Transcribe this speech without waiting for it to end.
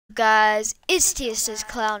Guys, it's TSS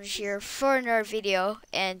Clown here for another video,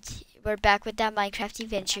 and we're back with that Minecraft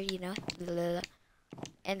adventure, you know.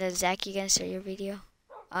 And Zach, you gonna start your video?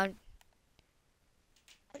 Um,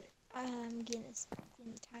 I'm getting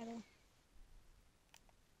the title.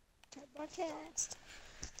 Broadcast.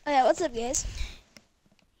 Oh yeah, what's up, guys?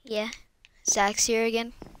 yeah, Zach's here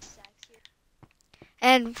again,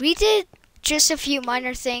 and we did just a few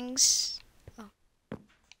minor things.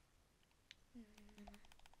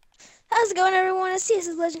 How's it going, everyone? It's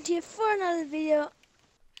TSS Legend here for another video,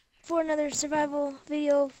 for another survival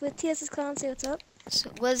video with TSS Clown. Say what's up.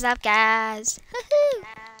 So what's up, guys?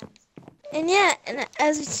 And yeah, and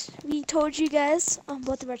as we told you guys on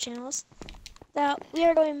both of our channels, that we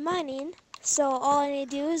are going mining. So all I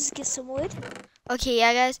need to do is get some wood. Okay,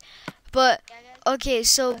 yeah, guys, but okay,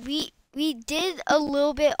 so we did a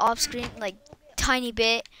little bit off screen, like tiny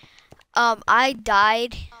bit. I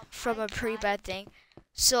died from a pretty bad thing,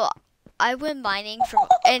 so I went mining from,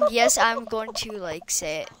 and yes, I'm going to like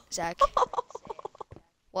say it, Zach.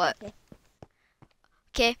 What?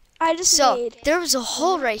 Okay. I just So made. there was a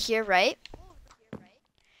hole right here, right?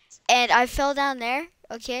 And I fell down there.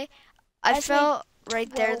 Okay. I fell right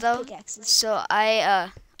there though. Pickaxes. So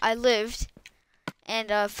I lived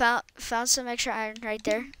and found some extra iron right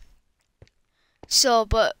there. So,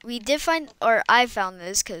 but we did find, or I found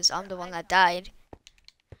this because I'm the one that died.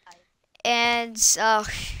 And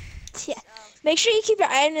Yeah. Make sure you keep your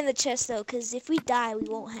iron in the chest though, because if we die, we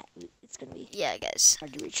won't have. It's gonna be yeah, guys.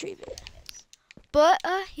 hard to retrieve it. But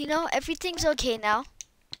you know, everything's okay now.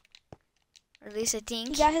 Or at least I think.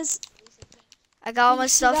 He got his. I got all my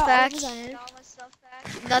stuff got all back. his iron.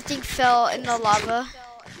 Nothing fell in the lava.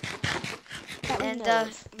 That we And know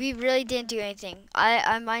of. we really didn't do anything.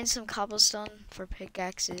 I mined some cobblestone for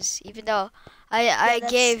pickaxes, even though I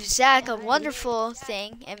that's- gave Zach a wonderful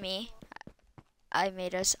thing, and me, I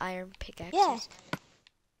made us iron pickaxes. Yeah.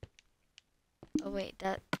 Oh wait,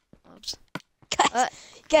 that. Oops.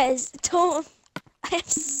 Guys, don't. I have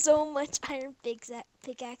so much iron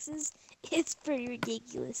pickaxes. It's pretty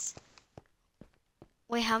ridiculous.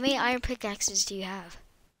 Wait, how many iron pickaxes do you have?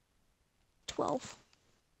 12.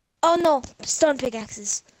 Oh no, stone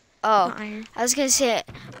pickaxes. Oh, Not iron. I was gonna say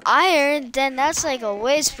iron. Then that's like a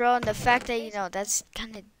waste, bro. And the fact that you know that's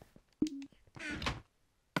kind of.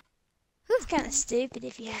 It's kind of stupid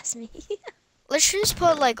if you ask me. Let's just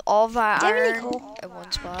put like all of our Do you have any iron coal? in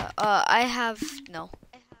one spot. I have no.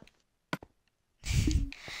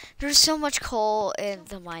 There's so much coal in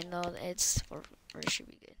the mine though. It should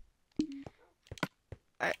be good.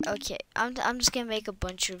 Alright, okay. I'm just gonna make a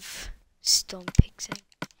bunch of stone picks.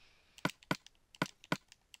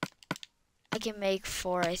 I can make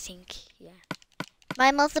 4, I think. Yeah.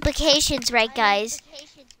 My multiplication's right, guys.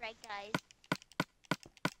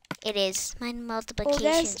 It is. My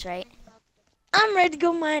multiplication's right. I'm ready to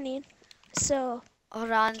go mining. So,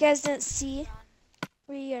 Hold on. if you guys didn't see,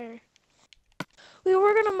 we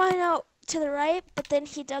were gonna mine out to the right, but then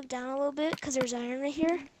he dug down a little bit because there's iron right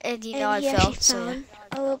here. And you And know I he fell. actually So found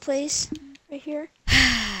a little place right here.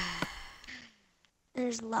 And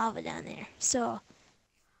there's lava down there. So,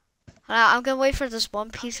 I'm gonna wait for this one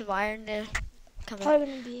piece of iron to come out. probably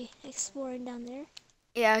gonna be exploring down there.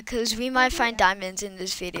 Yeah, because we might find diamonds in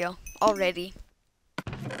this video already.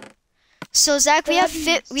 So Zach, we have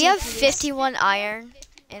 51 iron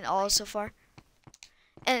in all so far.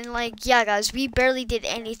 And like, yeah, guys, we barely did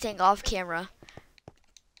anything off camera.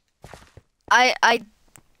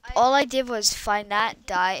 All I did was find that,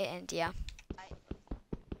 die, and yeah.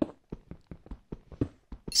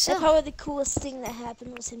 So That's probably the coolest thing that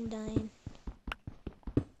happened was him dying.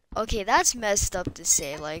 okay, that's messed up to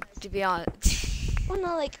say. Like, to be honest. Well,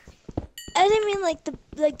 no, like, I didn't mean like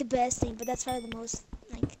the best thing, but that's probably the most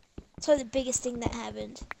like, it's probably the biggest thing that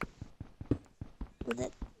happened. With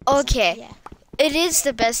it. Okay. Yeah. It is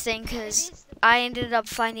the best thing because I ended up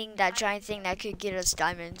finding that giant thing that could get us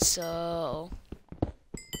diamonds, so...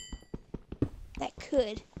 That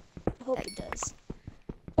could. I hope it does.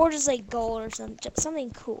 Or just like gold or something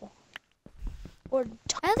cool. Or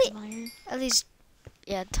tons of iron. At least,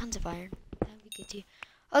 yeah, tons of iron. That would be good too.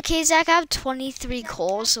 Okay, Zach, I have 23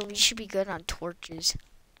 coal, so we should be good on torches.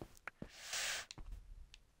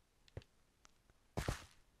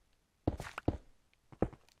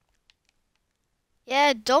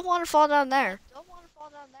 Yeah, don't want to fall down there.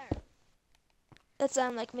 That's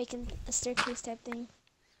like making a staircase type thing.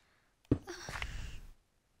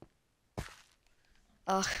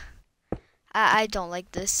 Ugh. I don't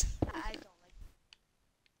like this.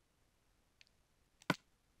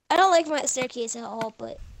 I don't like my staircase at all,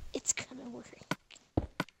 but it's gonna work.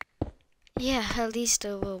 Yeah, at least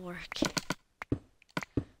it will work.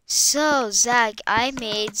 So, Zach, I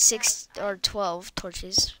made 6 or 12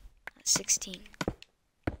 torches. 16.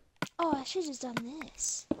 Oh, I should have just done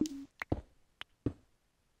this.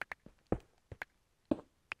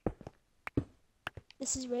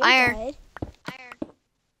 This is where you Iron. died.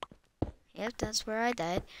 Yep, that's where I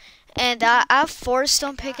died. And I have 4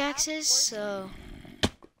 stone pickaxes, so...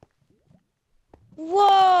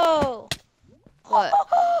 Whoa! What?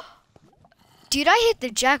 Dude, I hit the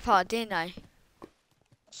jackpot, didn't I?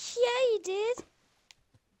 Yeah, you did.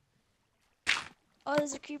 Oh,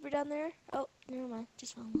 there's a creeper down there. Oh, never mind.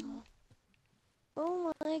 Just found lava.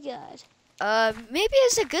 Oh my god. Maybe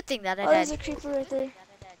it's a good thing that I Oh, there's a died. creeper right there.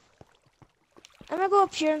 I'm gonna go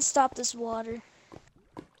up here and stop this water.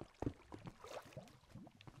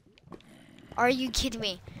 Are you kidding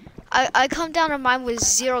me? I come down on mine with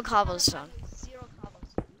 0 cobblestone.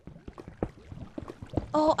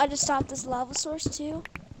 Oh, I just stopped this lava source too.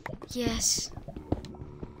 Yes.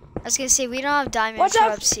 I was gonna say, we don't have diamonds Watch for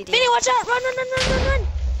out! obsidian. Vinny, watch out! Run, run, run, run, run, run!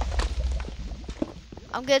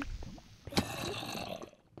 I'm good.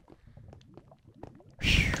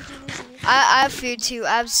 I have food too.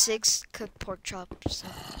 I have 6 cooked pork chops. So.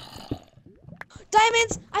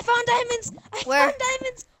 Diamonds! I found diamonds! Where? Found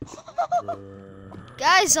diamonds!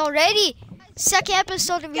 Guys, already! Second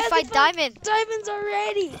episode and we Guys, find found diamond. Diamonds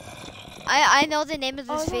already! I know the name of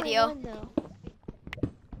this Oh, there's only video. one, though.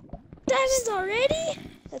 Diamonds already?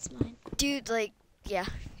 That's mine. Dude, like, yeah.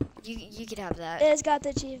 You could have that. It's got the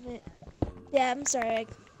achievement. Yeah, I'm sorry.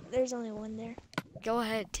 There's only one there. Go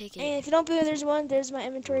ahead, take it. And if you don't believe there's one, there's my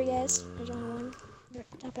inventory, guys. There's only one.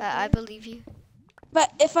 Top right I there. believe you.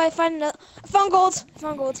 But if I find another, I found gold. I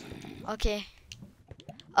found gold. Okay.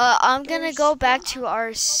 I'm gonna go back to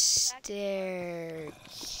our staircase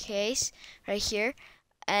right here,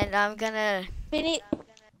 and I'm gonna. Vinny,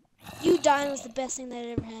 you dying was the best thing that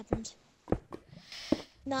ever happened.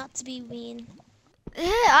 Not to be mean. Yeah,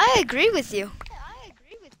 I agree with you.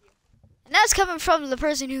 And that's coming from the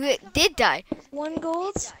person who did die. 1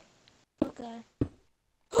 gold? Okay.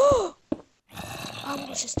 I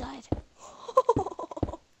almost just died.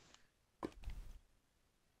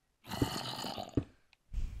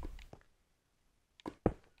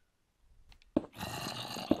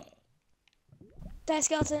 Die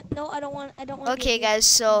skeleton. No, I don't want. Okay, guys.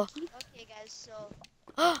 So.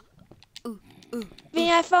 Vinny,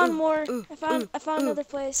 I found more. ooh, I found ooh. another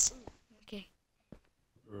place. Okay.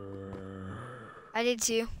 I did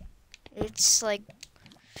too. It's like.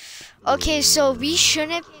 Okay, so we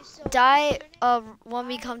shouldn't die when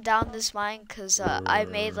we come down this mine, cause I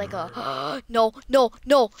made like a no.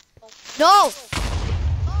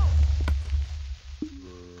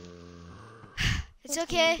 It's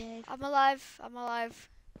okay. I'm alive.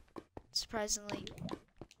 Surprisingly.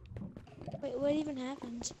 Wait, what even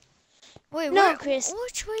happened? Wait, No, where, Chris.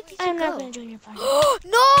 which way did you I'm go? not gonna join your party.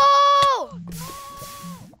 No!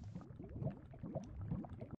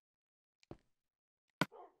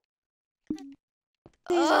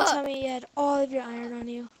 Please don't tell me you had all of your iron on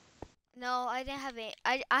you. No, I didn't have it.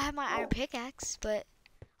 I have my iron pickaxe, but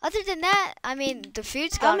other than that, I mean, the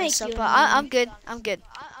food's gone and make stuff, you but another I'm good.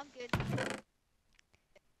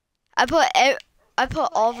 I put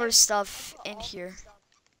all of our stuff in here.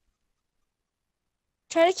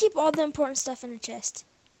 Try to keep all the important stuff in a chest.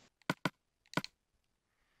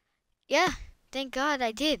 Yeah, thank God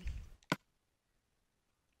I did.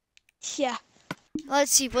 Yeah.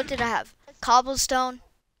 Let's see, what did I have? Cobblestone,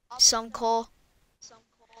 some coal.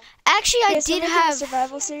 Actually, I Yes, did we're making a have.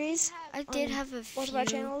 survival series. I did have a Both of our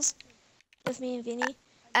few. channels with me and Vinny.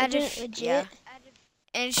 I We're doing did, it legit. yeah.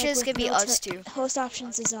 And it's like just with gonna be no us two. Host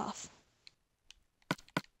options is off.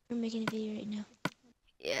 We're making a video right now.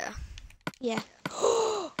 Yeah. Yeah.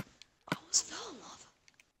 Almost fell in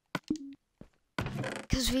lava.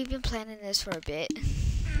 Because we've been planning this for a bit.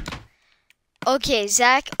 Okay,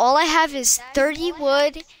 Zach, all I have is 30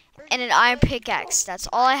 wood and an iron pickaxe. That's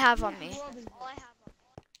all I have on me.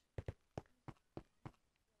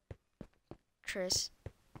 Chris.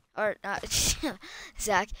 Or not.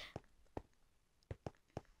 Zach.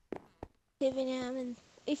 Okay, Vinny,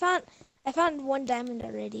 I found 1 diamond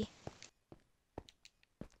already.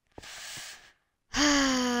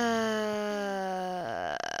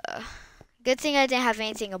 Good thing I didn't have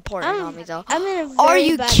anything important on me though. I'm in a Are very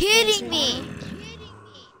you bad kidding place me? right now.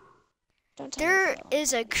 Don't tell There me so.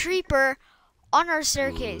 is a creeper on our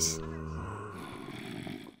staircase.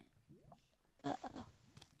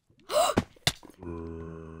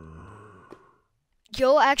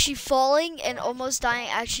 Yo, actually falling and almost dying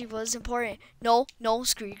actually was important. No,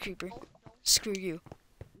 screw you, creeper. Screw you.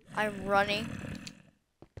 I'm running.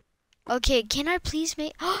 Okay, can I please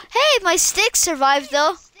make... Hey, my stick survived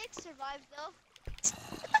though.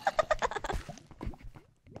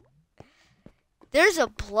 There's a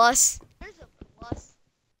plus. And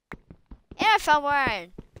I found more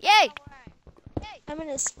iron. Yay! I'm in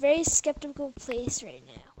a very skeptical place right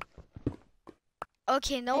now.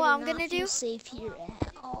 Okay, know what I'm gonna do? Safe here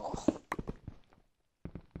at all.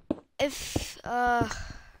 If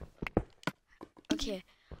okay,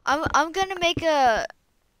 I'm gonna make a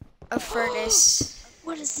furnace.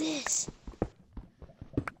 What is this?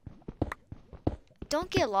 Don't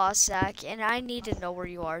get lost, Zach, and I need to know where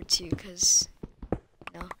you are too, cause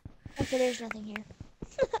no. Okay, there's nothing here.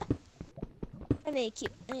 I need to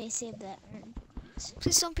save that iron.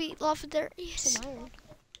 Please don't be lava there. Yes. Some iron.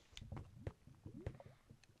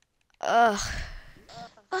 Ugh.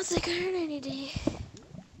 Oh, it's like iron I need to.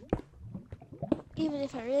 Even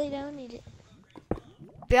if I really don't need it.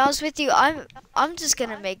 Be honest with you, I'm just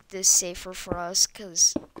gonna make this safer for us,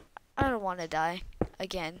 cause I don't want to die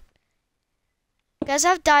again. Guys,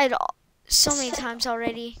 I've died so many times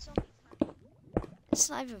already. It's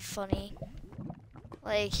not even funny.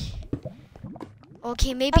 Like,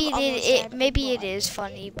 okay, maybe it is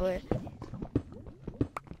funny, but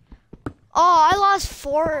oh, I lost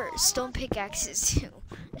 4 stone pickaxes too.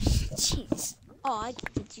 Jeez. Oh, I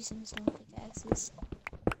could get you some stone pickaxes.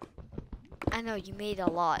 I know you made a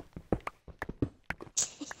lot.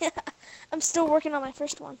 Yeah, I'm still working on my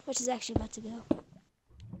first one, which is actually about to go.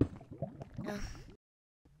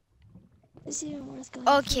 Is it even worth going?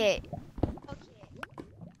 Okay.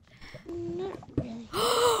 Not really.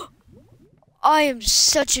 I am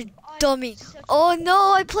such a dummy. Oh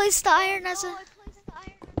no, I placed the iron as a...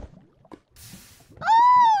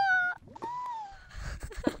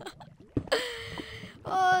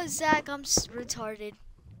 Oh, Zach, I'm retarded.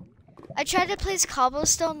 I tried to place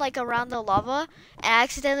cobblestone like around the lava and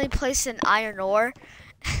accidentally placed an iron ore.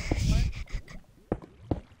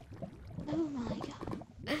 Oh my god.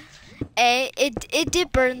 And it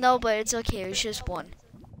did burn though, but it's okay. It was just 1.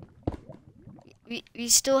 We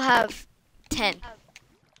still have 10.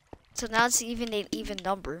 So now it's even an even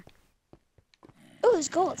number. Oh, it's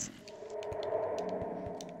gold.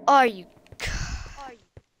 Are you?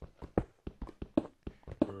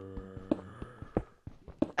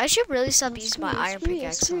 I should really stop using my iron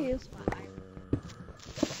pickaxe. Screw you.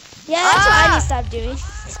 Yeah, that's what I need to stop doing.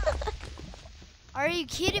 Are you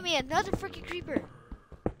kidding me? Another freaking creeper.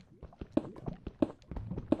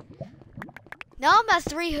 Now I'm at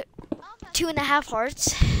 2.5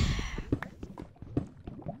 hearts.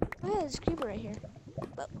 Oh yeah, there's a creeper right here.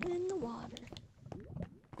 But in the water.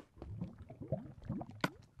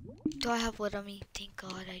 Do I have wood on me? Thank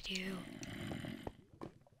God I do.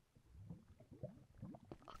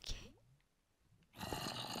 Okay.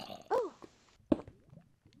 Oh.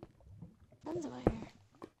 Tons of iron.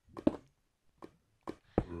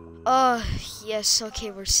 Oh, yes. Okay,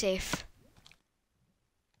 we're safe.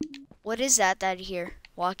 What is that I hear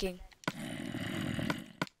walking?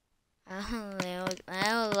 I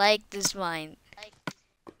don't like this mine.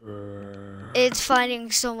 It's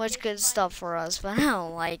finding so much good stuff for us, but I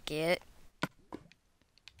don't like it.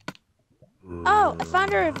 Oh, I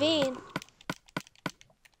found a ravine.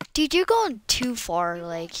 Dude, you're going too far,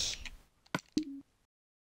 like...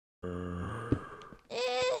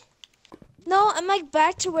 No, I'm like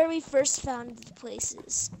back to where we first found the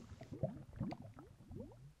places.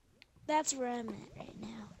 That's where I'm at right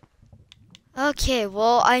now. Okay,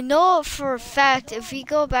 well, I know for a fact if we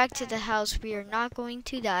go back to the house, we are not going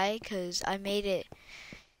to die, because I made it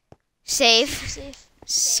safe.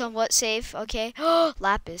 Somewhat safe, okay.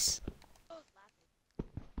 Lapis.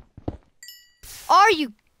 Are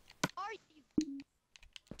you?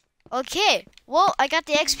 Okay, well, I got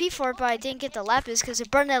the XP for it, but I didn't get the lapis because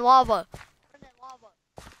it burned in lava.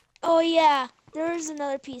 Oh yeah, there's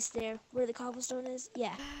another piece there where the cobblestone is.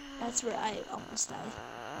 Yeah, that's where I almost died.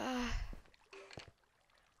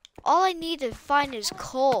 All I need to find is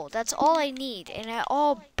coal. That's all I need, and it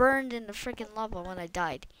all burned in the freaking lava when I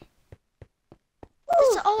died.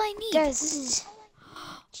 That's all I need. Guys, this is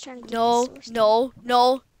trying to get No, the source. no,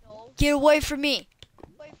 no. Get away from me.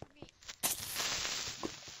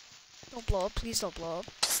 Don't blow up. Please don't blow up.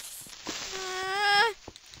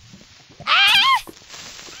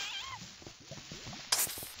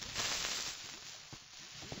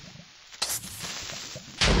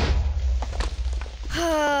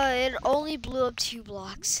 It only blew up 2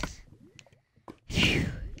 blocks. Phew.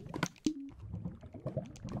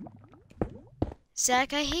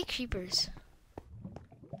 Zach, I hate creepers.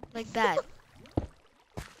 Like that.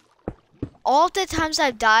 All the times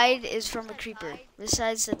I've died is from a creeper.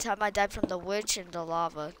 Besides the time I died from the witch and the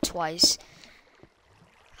lava twice.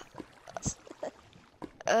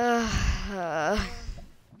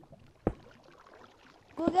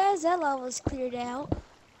 What Well, guys, that lava's cleared out.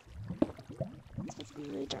 It's going to be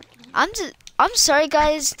really dark now. I'm sorry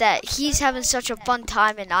guys that he's having such a fun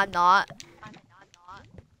time and I'm not.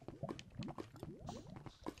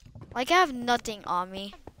 Like I have nothing on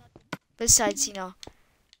me besides, you know,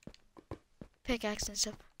 pickaxe and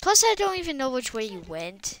stuff. Plus I don't even know which way you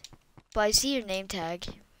went. But I see your name tag,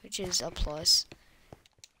 which is a plus.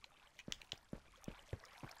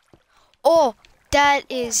 Oh, that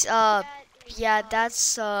is yeah,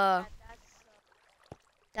 that's not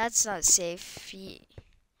safe.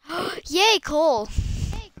 Yay, coal.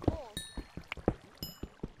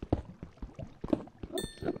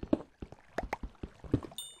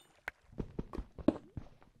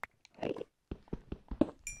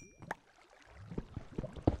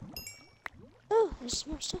 Oh, there's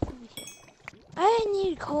more stuff over here. I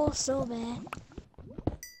need coal so bad.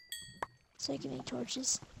 So I can make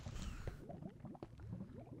torches.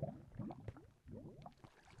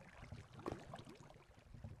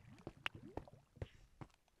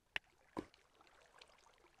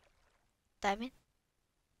 Diamond?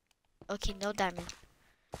 Okay, no diamond.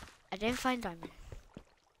 I didn't find diamond.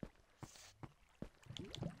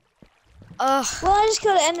 Ugh. Well, I just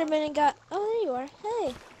killed an Enderman and got... Oh, there you are.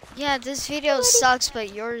 Hey. Yeah, this video sucks,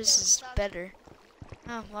 but yours is better.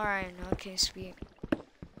 Oh, alright. Okay, sweet.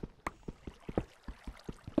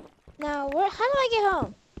 Now, how do I get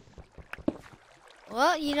home?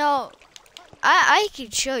 Well, you know, I can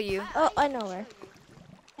show you. Oh, I know where.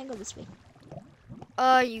 I can go this way.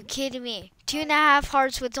 Are you kidding me? 2.5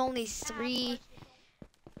 hearts with only 3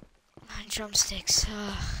 drumsticks.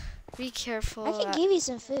 Be careful. I can give you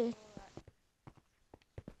some food.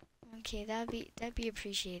 Okay, that'd be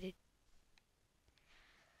appreciated.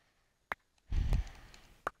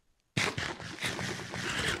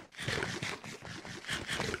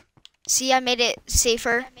 See, I made it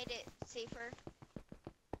safer.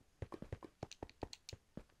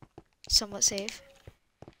 Somewhat safe.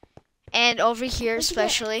 And over here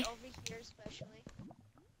especially.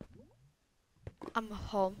 I'm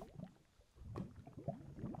home.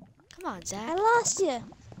 Come on, I Zach. lost you.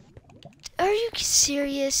 Are you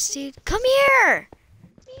serious, dude? Come here!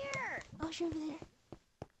 Oh, you're over there.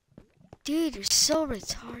 Dude, you're so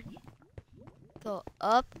retarded. Go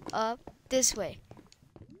up, this way.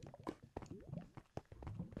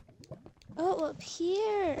 Oh, up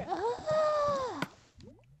here. Ah.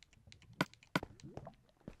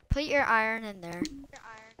 Put your iron in there.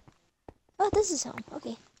 Oh, this is home.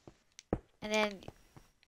 Okay. And then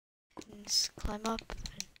just climb up.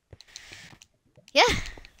 Yeah.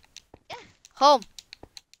 Home.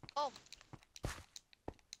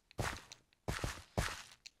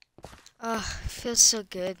 Ugh, feels so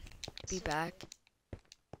good to be back.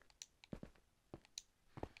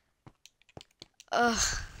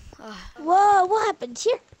 Ugh. Whoa, what happened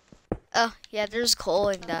here? Oh, yeah, there's coal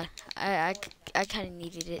in that. I kind of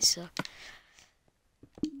needed it, so.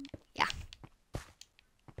 Yeah.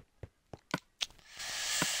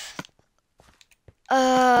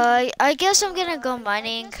 I guess I'm gonna go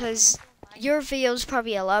mining, because your video's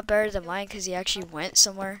probably a lot better than mine, because you actually went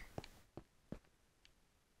somewhere.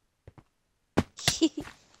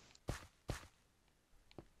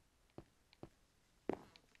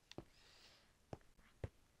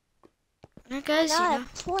 Alright, guys, Now you I know.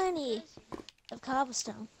 have plenty of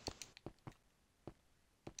cobblestone.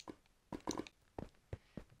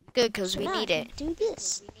 Good, because we Now I need can it. do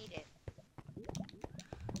this.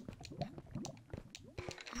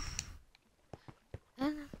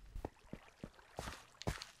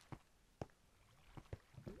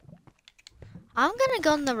 I'm gonna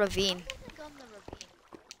go in the ravine.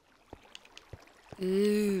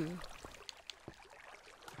 Ooh.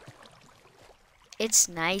 It's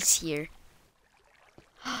nice here.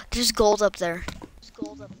 There's gold up there.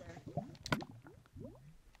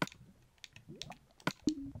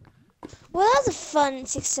 Well, that was a fun,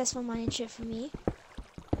 successful mining trip for me.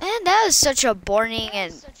 And that was such a boring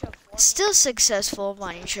and still successful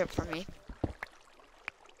mining trip for me.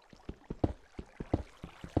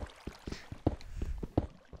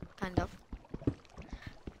 Kind of.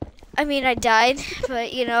 I mean, I died,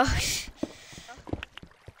 but you know.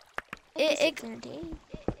 It's entertaining.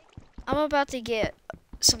 I'm about to get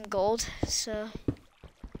some gold, so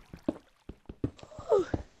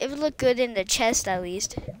it would look good in the chest at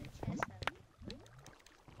least.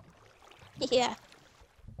 Yeah.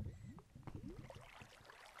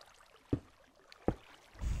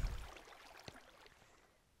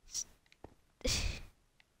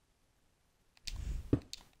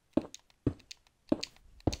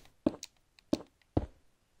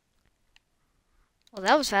 Well,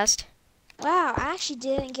 that was fast. Wow, I actually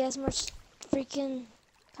didn't get as much freaking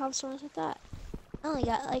Cobblestones with that. I only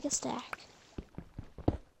got like a stack.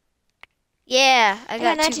 Yeah, I I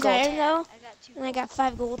got got 2 19 gold. iron though, and I got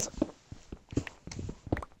 5 gold.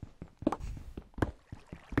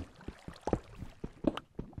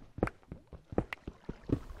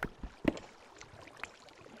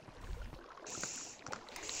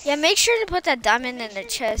 Yeah, make sure to put that diamond in the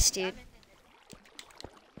chest, dude.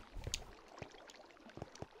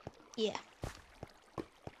 Yeah.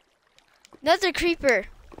 Another creeper.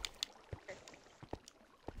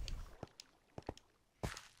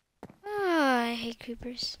 Oh, I hate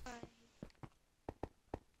creepers.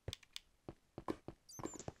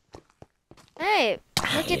 Hey,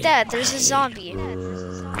 look at that. There's a zombie. Well,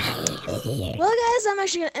 guys, I'm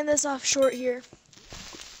actually gonna end this off short here.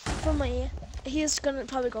 For me, he's gonna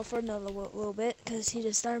probably go for another little bit because he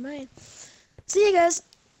just started mine. See you guys.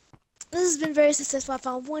 This has been very successful. I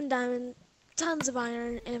found 1 diamond, tons of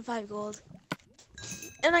iron, and 5 gold.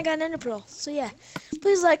 And I got an ender pearl. So yeah,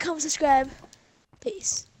 please like, comment, subscribe.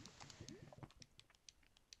 Peace.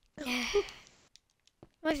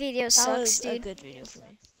 My video That sucks, was a dude. good video for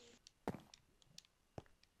me.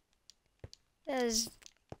 That is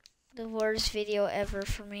the worst video ever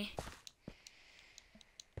for me.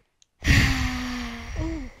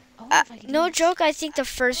 Ooh, if I can No do this. joke, I think the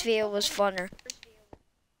first video was funner.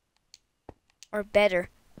 Or better.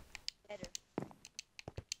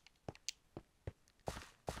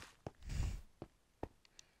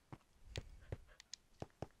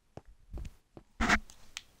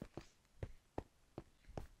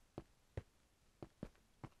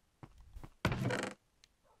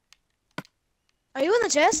 Are you in the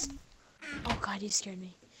chest? Oh god, you scared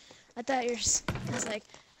me. I thought you were. I was like,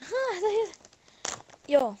 huh, I thought you.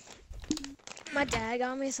 Yo, my dad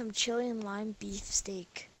got me some chili and lime beef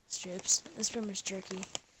steak strips. It's from his jerky.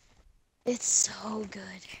 It's so good.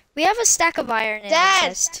 We have a stack of iron in Dad! the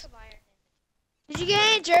chest. Did you get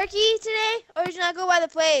any jerky today, or did you not go by the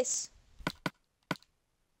place?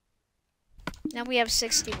 Now we have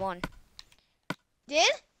 61.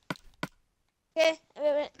 Did? Okay,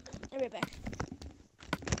 I'll be right back.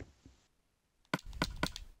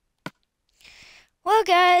 Well,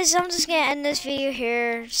 guys, I'm just gonna end this video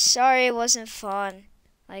here. Sorry it wasn't fun,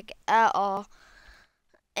 like at all.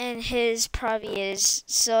 And his probably is.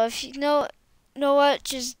 So if you know what,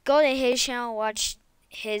 just go to his channel and watch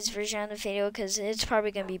his version of the video because it's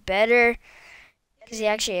probably gonna be better because he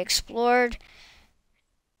actually explored.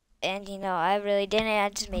 And you know, I really didn't. I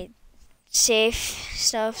just made safe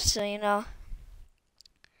stuff. So you know.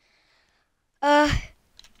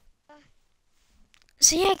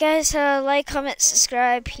 So yeah, guys, like, comment,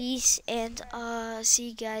 subscribe, peace, and see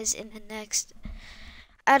you guys in the next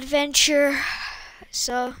adventure.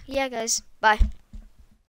 So yeah, guys, bye.